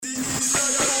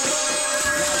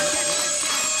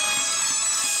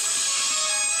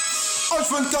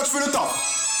H24, je fais le taf.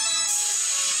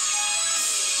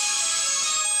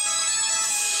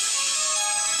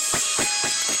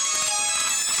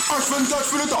 H24, je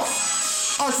fais le taf.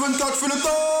 H24, je fais le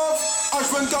taf.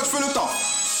 H24, je fais le taf.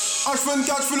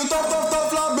 H24, je fais le taf, taf,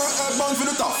 taf. La beuh est bonne, je fais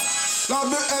le taf. La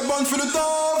beuh est bonne, je fais le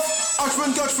taf.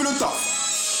 H24, je fais le taf.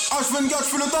 H24, je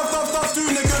fais le taf, taf, taf. Tu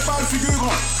n'es que pas le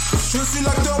figurant. Je suis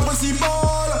l'acteur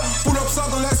principal. Pull up ça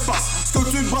dans l'espace. Ce que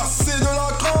tu brasses, c'est de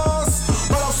la crasse.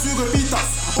 Balance sur épitasse.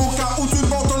 Au cas où tu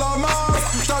portes la masse.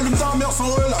 J'allume ta mère sans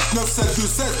relâche.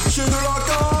 9727, j'ai de la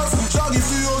casse. J'arrive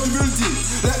du haut du building.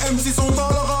 Les MC sont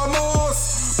à la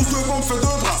ramasse. Pour que bon fait de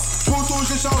brasse. Photo,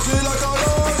 j'ai chargé la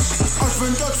caloche.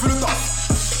 H24, je fais le taf.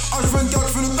 H24,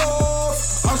 je fais le taf.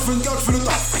 H24, je fais le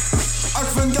taf.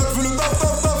 H24, je fais le taf,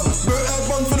 taf, taf. Beuh est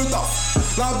bonne, fais le taf.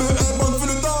 La beuh est bonne, fais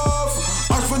le taf.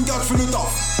 H24, je fais le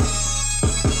taf.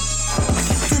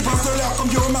 Tu passes de l'air comme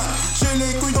Bioman. J'ai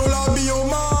les couilles dans la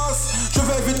biomasse. Je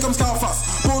vais vite comme Scarface.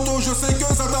 Poto, je sais que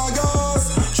ça t'agace.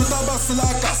 Je tabasse, c'est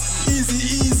la casse.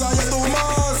 Easy, Isa, y'a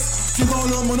Thomas. Qui dans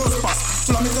le monospace.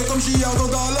 Je la mettrai comme J.A. dans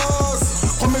Dallas.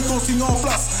 Remets ton signe en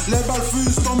place. Les balles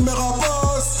fusent comme mes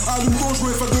rapaces. Allume ton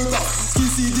jouet, fais de taf.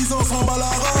 Qu'ici 10 ans s'en bat la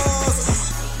race.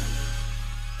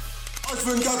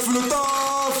 H24, fais le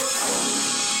taf.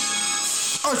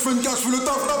 H24, fais le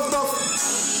taf, taf, taf.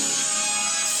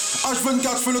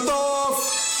 H24, fais le taf.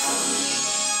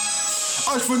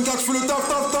 H24, fais le taf,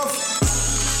 taf, taf.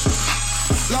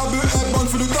 La beuh est bonne,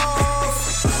 fais le taf.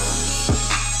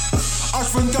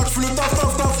 H24, fais le taf,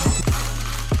 taf, taf.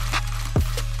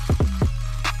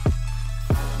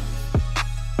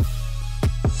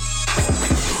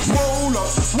 Roll up,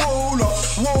 roll up,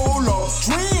 roll up,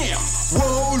 dream.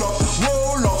 Roll up,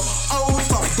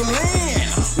 out of the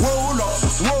land. Roll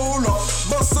up,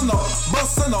 bustin' up,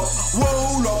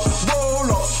 roll up,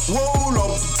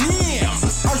 damn.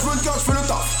 H24, je fais le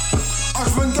taf.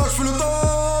 H24, je fais le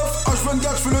taf.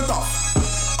 H24, je fais le taf.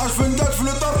 H24, je fais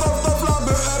le taf, taf, taf. La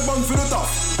beuh est bonne, fais le taf.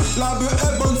 La beuh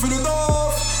est bonne, fais le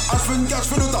taf. H24, je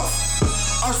fais le taf.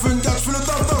 H24, je fais le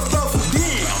taf, taf, taf,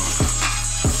 damn.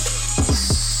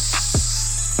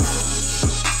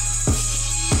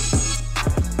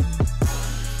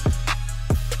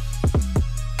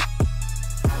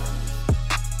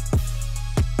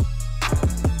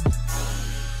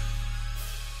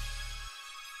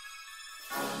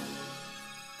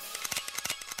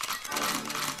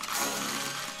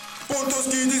 Pour tout ce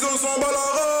qu'ils disent, on s'en bat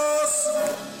la